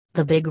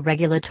the big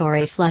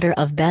regulatory flutter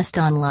of best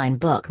online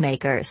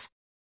bookmakers.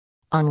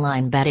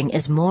 Online betting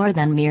is more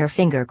than mere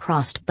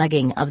finger-crossed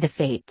bugging of the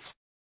fates.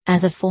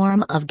 As a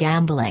form of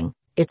gambling,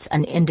 it's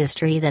an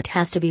industry that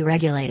has to be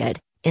regulated,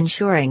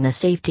 ensuring the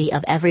safety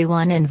of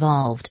everyone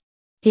involved.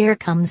 Here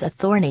comes a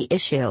thorny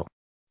issue.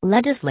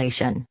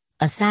 Legislation,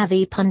 a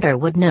savvy punter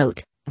would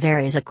note,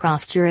 varies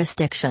across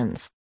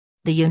jurisdictions.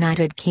 The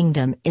United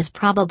Kingdom is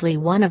probably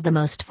one of the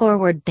most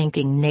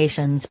forward-thinking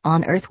nations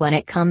on earth when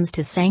it comes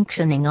to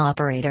sanctioning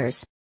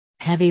operators.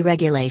 Heavy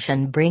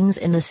regulation brings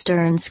in the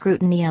stern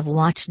scrutiny of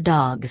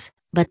watchdogs,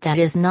 but that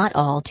is not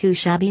all too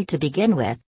shabby to begin with.